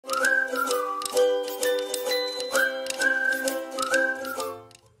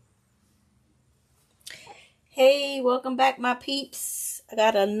welcome back my peeps. I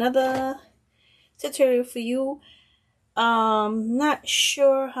got another tutorial for you. Not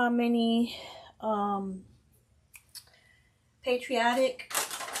sure how many patriotic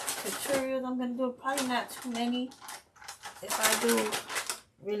tutorials I'm gonna do. Probably not too many, if I do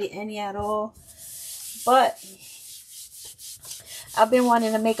really any at all. But I've been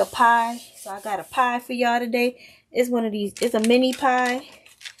wanting to make a pie, so I got a pie for y'all today. It's one of these. It's a mini pie.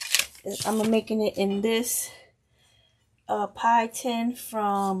 I'm making it in this pie tin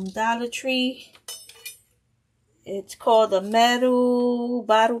from Dollar Tree. It's called the metal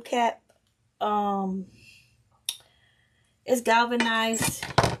bottle cap. It's galvanized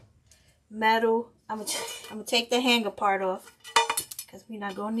metal. I'm gonna take the hanger part off because we're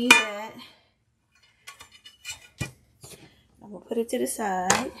not gonna need that. I'm gonna put it to the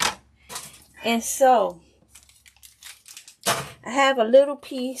side. And so I have a little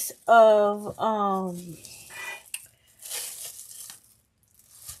piece of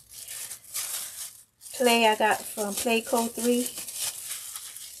clay I got from Clayco 3,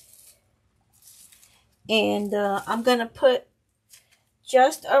 and I'm gonna put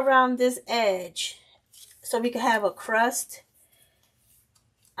just around this edge so we can have a crust.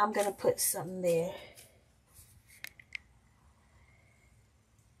 I'm gonna put something there.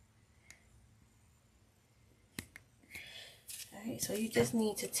 Alright, so you just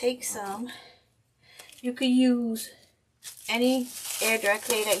need to take some. You could use any air dry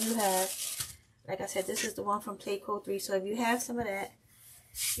clay that you have. Like I said, this is the one from Clayco 3. So if you have some of that,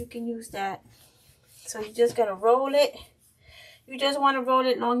 you can use that. So you're just going to roll it. You just want to roll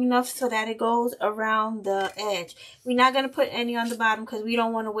it long enough so that it goes around the edge. We're not going to put any on the bottom because we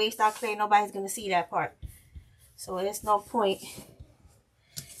don't want to waste our clay. Nobody's going to see that part. So there's no point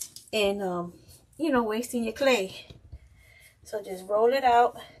in, you know, wasting your clay. So just roll it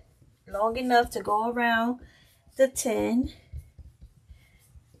out long enough to go around the tin.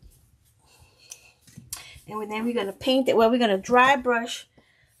 And then we're going to paint it. Well, we're going to dry brush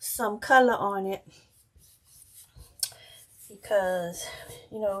some color on it. Because,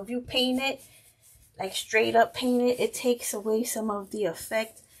 you know, if you paint it, like straight up paint it, it takes away some of the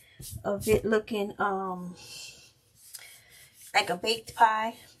effect of it looking like a baked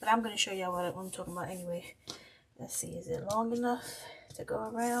pie. But I'm going to show y'all what I'm talking about anyway. Let's see, is it long enough to go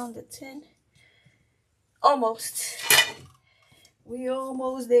around the tin? Almost. We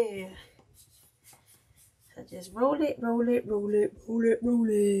almost there. So just roll it, roll it, roll it, roll it, roll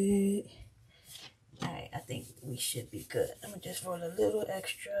it. Alright, I think we should be good. I'm going to just roll a little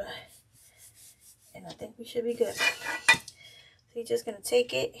extra. And I think we should be good. So you're just going to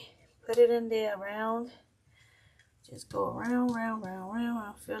take it, put it in there around. Just go around, round, round, round,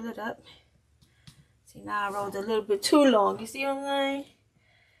 round, fill it up. See, now I rolled a little bit too long. You see what I'm saying?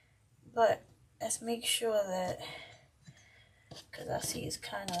 But let's make sure that, because I see it's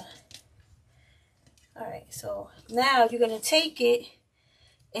kind of, alright, so now you're going to take it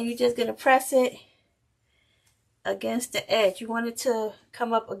and you're just going to press it against the edge. You want it to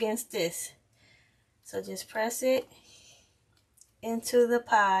come up against this. So just press it into the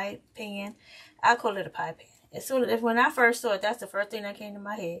pie pan. I call it a pie pan. As soon as, when I first saw it, that's the first thing that came to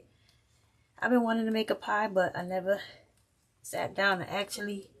my head. I've been wanting to make a pie, but I never sat down and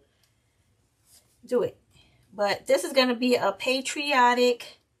actually do it. But this is going to be a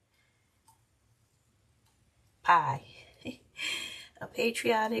patriotic pie. A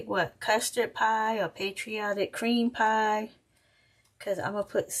patriotic what? Custard pie or patriotic cream pie. Because I'm going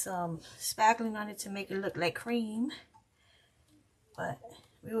to put some spackling on it to make it look like cream. But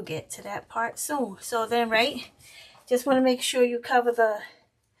we will get to that part soon. So then, right, just want to make sure you cover the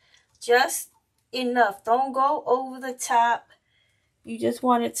just enough. Don't go over the top. You just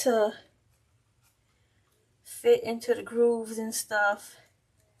want it to fit into the grooves and stuff.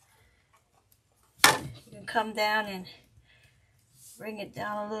 You can come down and bring it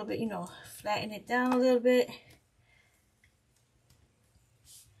down a little bit, you know, flatten it down a little bit.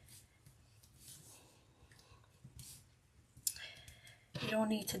 You don't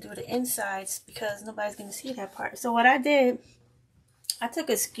need to do the insides because nobody's going to see that part. So what I did, I took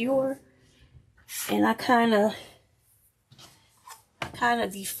a skewer and I kind of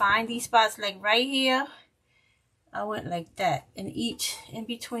defined these spots. Like right here, I went like that. And in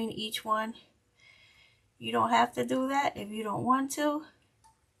between each one, you don't have to do that if you don't want to.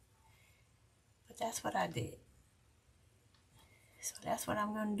 But that's what I did. So that's what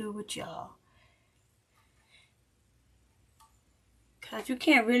I'm going to do with y'all. Because you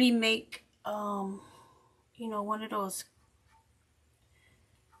can't really make, you know, one of those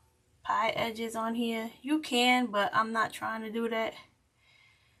pie edges on here. You can, but I'm not trying to do that.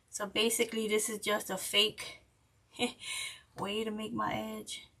 So basically, this is just a fake way to make my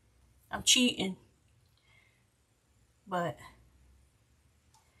edge. I'm cheating. But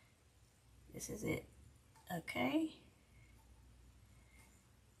this is it. Okay.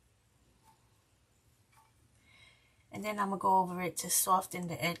 And then I'm gonna go over it to soften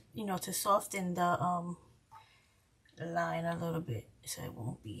the edge, you know, to soften the line a little bit so it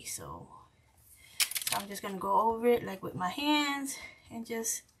won't be so. So I'm just gonna go over it like with my hands and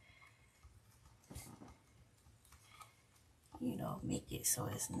just, you know, make it so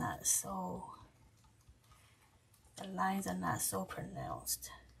it's not so, the lines are not so pronounced.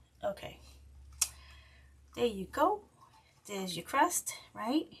 Okay, there you go. There's your crust,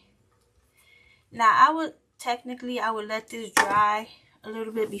 right? Now I would let this dry a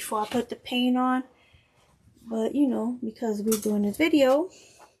little bit before I put the paint on, but you know, because we're doing this video,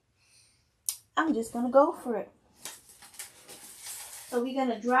 I'm just gonna go for it. So we're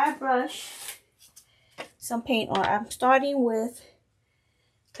gonna dry brush some paint on. I'm starting with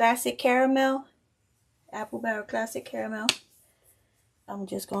Classic Caramel, Apple Barrel Classic Caramel. I'm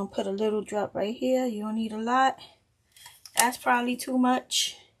just gonna put a little drop right here. You don't need a lot. That's probably too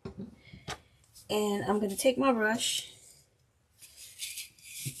much. And I'm gonna take my brush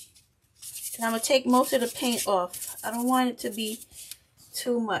and I'm gonna take most of the paint off. I don't want it to be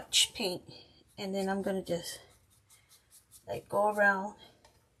too much paint. And then I'm gonna just like go around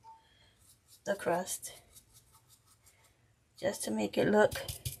the crust just to make it look,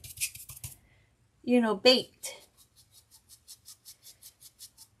 you know, baked.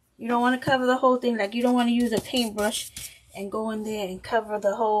 You don't want to cover the whole thing. Like, you don't want to use a paintbrush and go in there and cover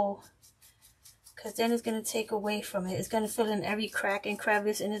the whole, because then it's going to take away from it. It's going to fill in every crack and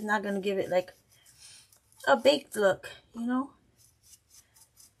crevice, and it's not going to give it like a baked look, you know.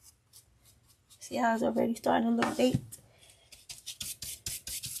 See how it's already starting to look baked?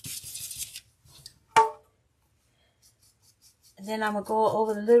 And then I'm going to go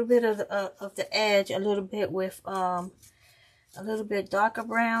over a little bit of the edge, a little bit with a little bit darker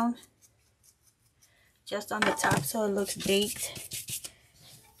brown just on the top so it looks baked.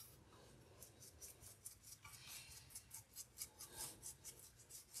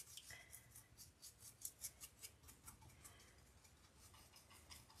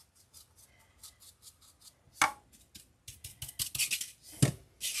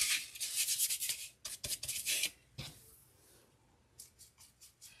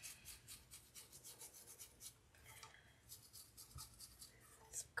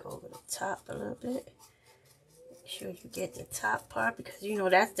 Go over the top a little bit. Make sure you get the top part, because you know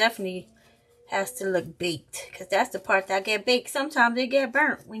that's definitely has to look baked, because that's the part that get baked. Sometimes they get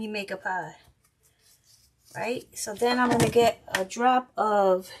burnt when you make a pie, right? So then I'm gonna get a drop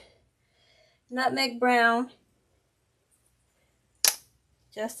of nutmeg brown,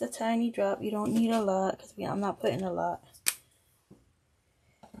 just a tiny drop. You don't need a lot, because I'm not putting a lot.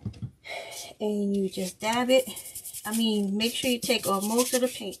 And you just dab it. I mean, make sure you take off most of the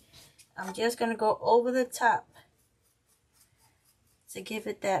paint. I'm just going to go over the top to give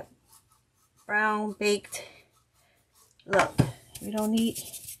it that brown baked look. You don't need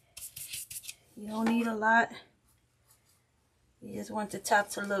a lot. You just want the top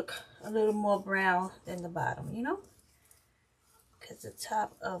to look a little more brown than the bottom, you know? Because the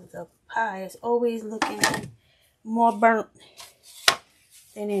top of the pie is always looking more burnt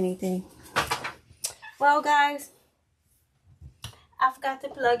than anything. Well, guys, I forgot to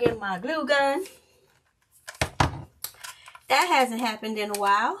plug in my glue gun. That hasn't happened in a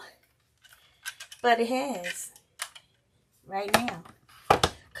while, but it has right now.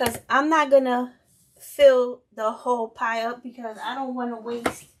 Because I'm not going to fill the whole pie up, because I don't want to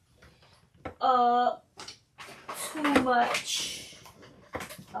waste too much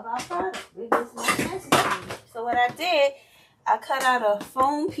of our product. It's not necessary. So what I did, I cut out a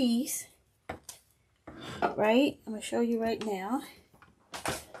foam piece, right? I'm going to show you right now.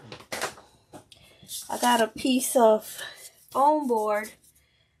 I got a piece of foam board.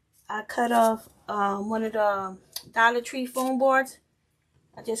 I cut off one of the Dollar Tree foam boards.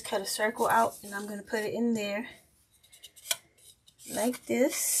 I just cut a circle out, and I'm going to put it in there like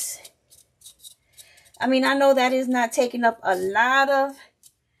this. I mean, I know that is not taking up a lot of,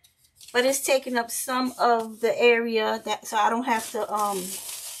 but it's taking up some of the area, that so I don't have to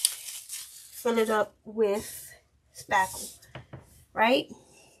fill it up with spackle, right?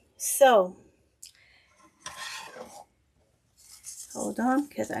 So hold on,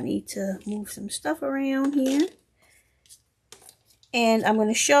 because I need to move some stuff around here. And I'm going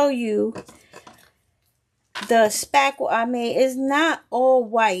to show you the spackle I made. It's not all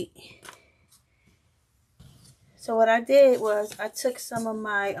white. So what I did was I took some of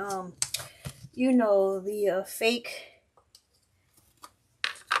my you know, the fake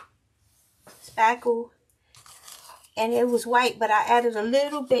spackle, and it was white, but I added a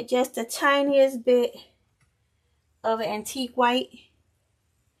little bit, just the tiniest bit of antique white,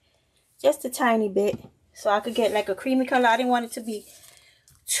 just a tiny bit, so I could get like a creamy color. I didn't want it to be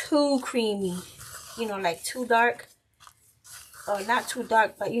too creamy, you know, like too dark, or not too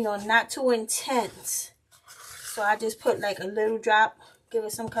dark, but you know, not too intense. So I just put like a little drop, give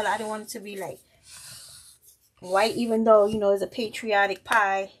it some color. I didn't want it to be like white, even though, you know, it's a patriotic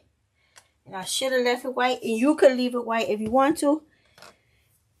pie. And I should have left it white, and you could leave it white if you want to.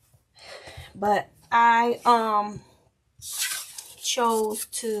 But I chose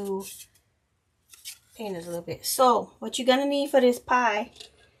to paint it a little bit. So what you're gonna need for this pie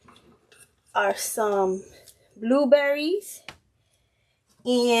are some blueberries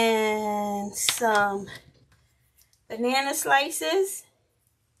and some banana slices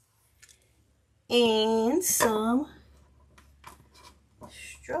and some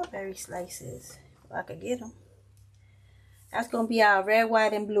strawberry slices, if I could get them. That's gonna be our red,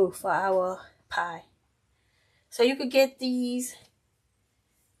 white, and blue for our pie. So you could get these,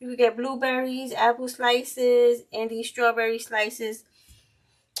 you could get blueberries, apple slices, and these strawberry slices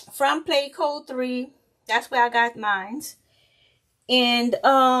from Play Code 3. That's where I got mine. And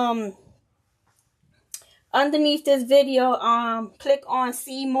underneath this video, click on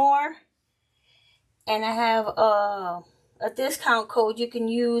see more, and I have a discount code you can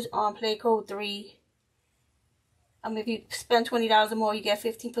use on Play Code 3. If you spend $20 or more, you get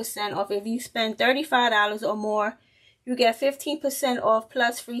 15% off. If you spend $35 or more, you get 15% off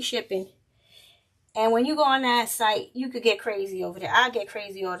plus free shipping. And when you go on that site, you could get crazy over there. I get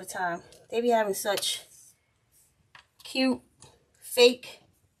crazy all the time. They be having such cute fake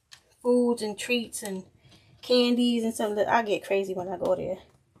foods and treats and candies and something. I get crazy when I go there.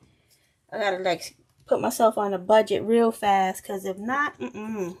 I gotta like put myself on a budget real fast, because if not,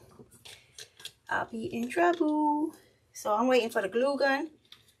 I'll be in trouble. So I'm waiting for the glue gun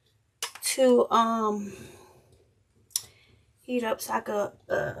to heat up so I could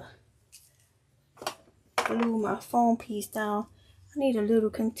glue my foam piece down. I need a little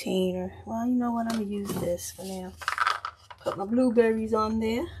container. Well, you know what? I'm gonna use this for now. Put my blueberries on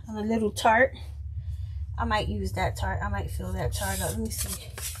there on a little tart. I might use that tart. I might fill that tart up. Let me see.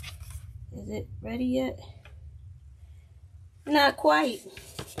 Is it ready yet? Not quite.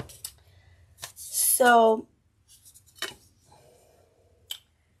 So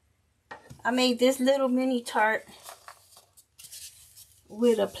I made this little mini tart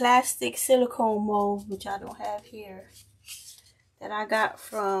with a plastic silicone mold, which I don't have here, that I got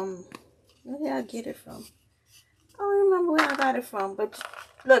from, where did I get it from? I don't remember where I got it from. But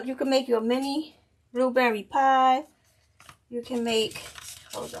look, you can make your mini blueberry pie. You can make,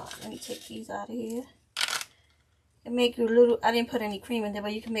 hold on, let me take these out of here. You can make your little, I didn't put any cream in there,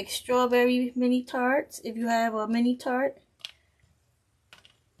 but you can make strawberry mini tarts if you have a mini tart.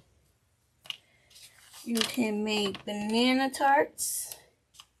 You can make banana tarts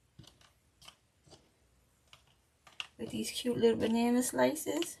with these cute little banana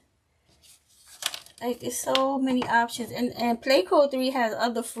slices. Like, there's so many options. And Play Code 3 has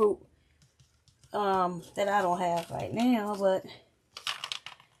other fruit that I don't have right now, but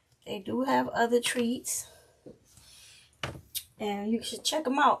they do have other treats, and you should check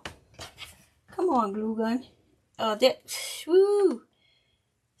them out. Come on, glue gun. Oh, that, woo.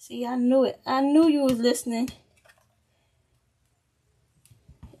 See, I knew it. I knew you was listening.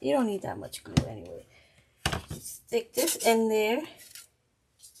 You don't need that much glue anyway. Stick this in there,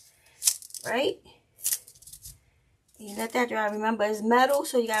 right? You let that dry. Remember, it's metal,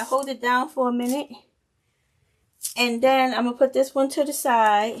 so you gotta hold it down for a minute. And then I'm gonna put this one to the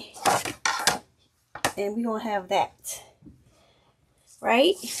side, and we're gonna have that,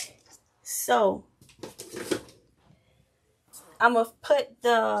 right? So I'm gonna put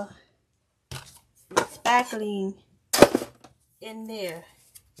the spackling in there.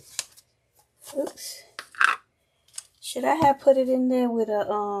 Oops. Should I have put it in there with a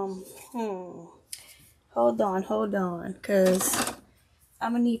hold on, cause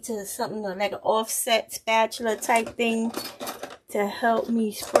I'm gonna need something like an offset spatula type thing to help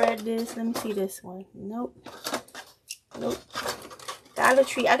me spread this. Let me see this one. Nope. Dollar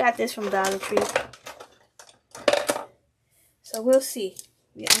Tree. I got this from Dollar Tree. So we'll see.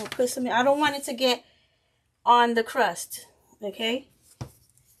 I'm gonna put some in. I don't want it to get on the crust. Okay.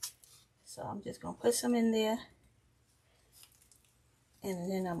 So I'm just gonna put some in there,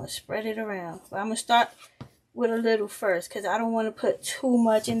 and then I'm gonna spread it around. But I'm gonna start with a little first, because I don't want to put too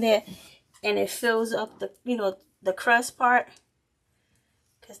much in there and it fills up the, you know, the crust part,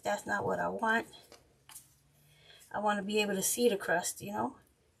 because that's not what I want. I want to be able to see the crust, you know.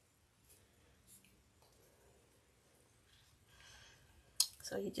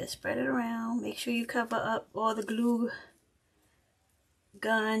 So you just spread it around. Make sure you cover up all the glue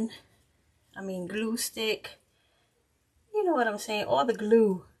stick. You know what I'm saying? All the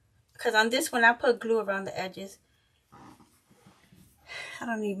glue. Because on this one, I put glue around the edges. I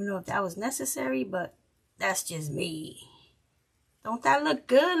don't even know if that was necessary, but that's just me. Don't that look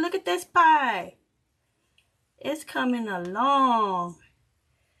good? Look at this pie. It's coming along.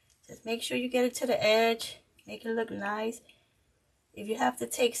 Just make sure you get it to the edge. Make it look nice. If you have to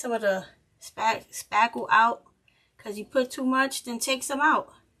take some of the spackle out because you put too much, then take some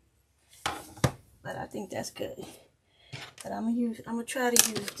out. But I think that's good. But I'm gonna try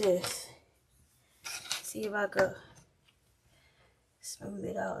to use this. See if I could smooth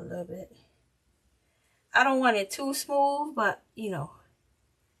it out a little bit. I don't want it too smooth, but you know.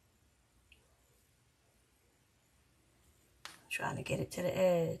 I'm trying to get it to the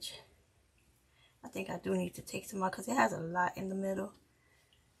edge. I think I do need to take some out because it has a lot in the middle.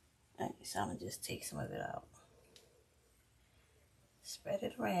 Alright, so I'm gonna just take some of it out. Spread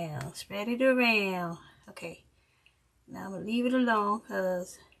it around. Spread it around. Okay. Now I'm gonna leave it alone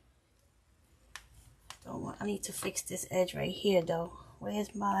because I need to fix this edge right here though.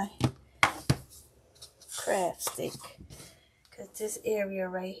 Where's my craft stick? Because this area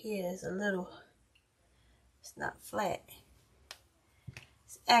right here is it's not flat.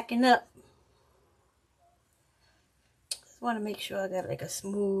 It's acting up. Just want to make sure I got like a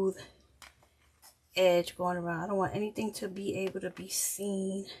smooth edge going around. I don't want anything to be able to be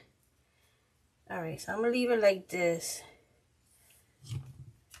seen. Alright, so I'm going to leave it like this.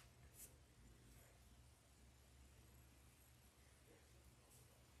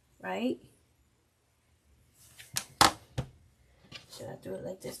 Right? Should I do it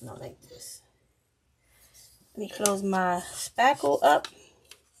like this? No, like this. Let me close my spackle up.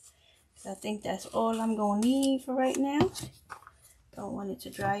 I think that's all I'm going to need for right now. Don't want it to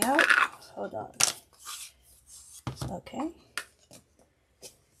dry out. Hold on. Okay.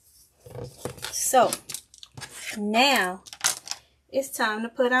 So, now it's time to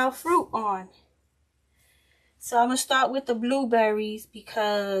put our fruit on. So I'm going to start with the blueberries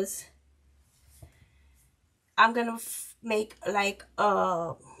because I'm going to make like,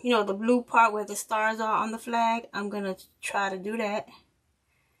 you know, the blue part where the stars are on the flag. I'm going to try to do that.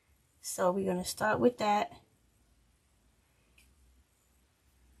 So we're going to start with that.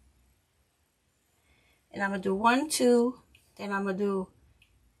 And I'm going to do 1, 2. Then I'm going to do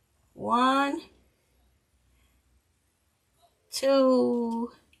 1,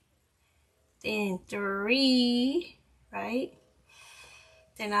 2. Then 3. Right?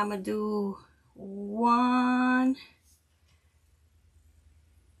 Then I'm going to do 1.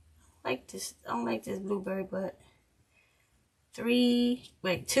 Like this. I don't like this blueberry, but 3.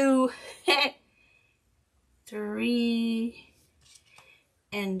 Wait, 2. 3.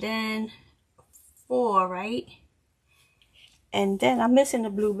 And then 4, right? And then I'm missing the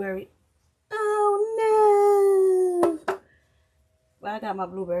blueberry. Oh no! Well, I got my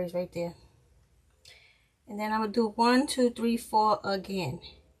blueberries right there. And then I'm gonna do 1, 2, 3, 4 again.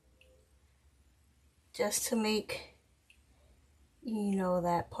 Just to make, you know,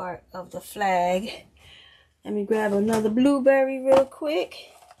 that part of the flag. Let me grab another blueberry real quick.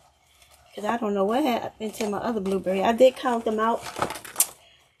 Because I don't know what happened to my other blueberry. I did count them out.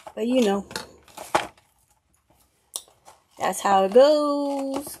 But you know. That's how it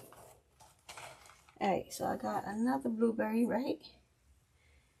goes. Alright, so I got another blueberry, right?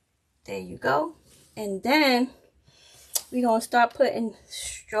 There you go. And then we're going to start putting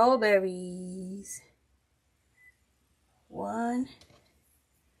strawberries. 1,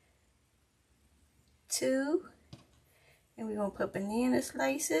 2. And we're going to put banana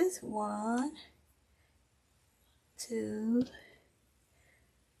slices. 1, 2,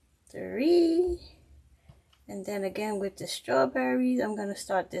 3. And then again with the strawberries, I'm going to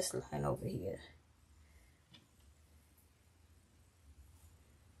start this line over here.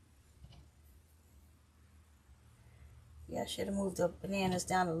 Yeah, I should have moved the bananas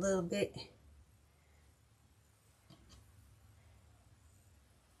down a little bit.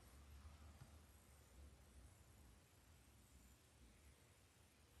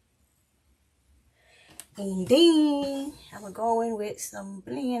 And then I'm going to go in with some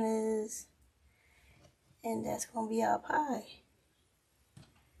bananas. And that's going to be our pie.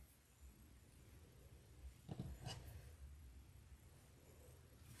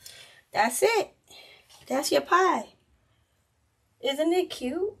 That's it. That's your pie. Isn't it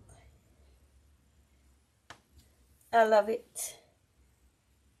cute? I love it.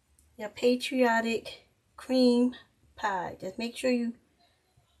 your Patriotic cream pie. Just make sure you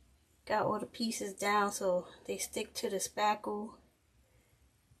got all the pieces down so they stick to the spackle.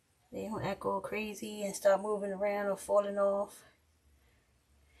 They don't act all crazy and start moving around or falling off.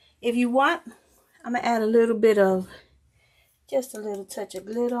 If you want, I'm going to add a little bit of, just a little touch of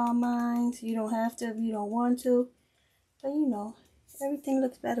glitter on mine. You don't have to if you don't want to. But you know, everything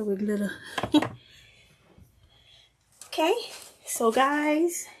looks better with glitter. Okay, so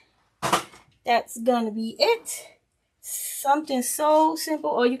guys, that's going to be it. Something so simple.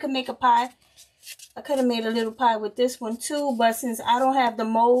 Or you can make a pie. I could have made a little pie with this one too, but since I don't have the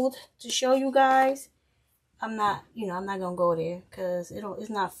mold to show you guys, I'm not gonna go there because it's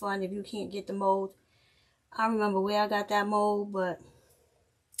not fun if you can't get the mold. I don't remember where I got that mold, but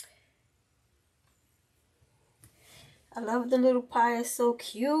I love the little pie. It's so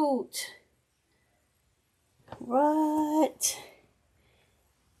cute. Right.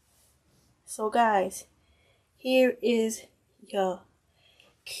 So guys, here is your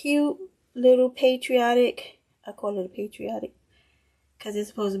cute little Patriotic. I call it a Patriotic because it's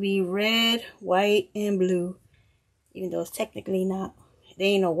supposed to be red, white, and blue. Even though it's technically not. There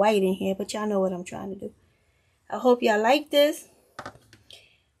ain't no white in here, but y'all know what I'm trying to do. I hope y'all like this.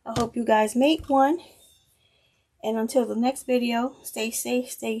 I hope you guys make one. And until the next video, stay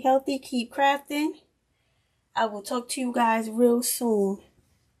safe, stay healthy, keep crafting. I will talk to you guys real soon.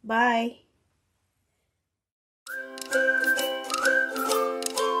 Bye.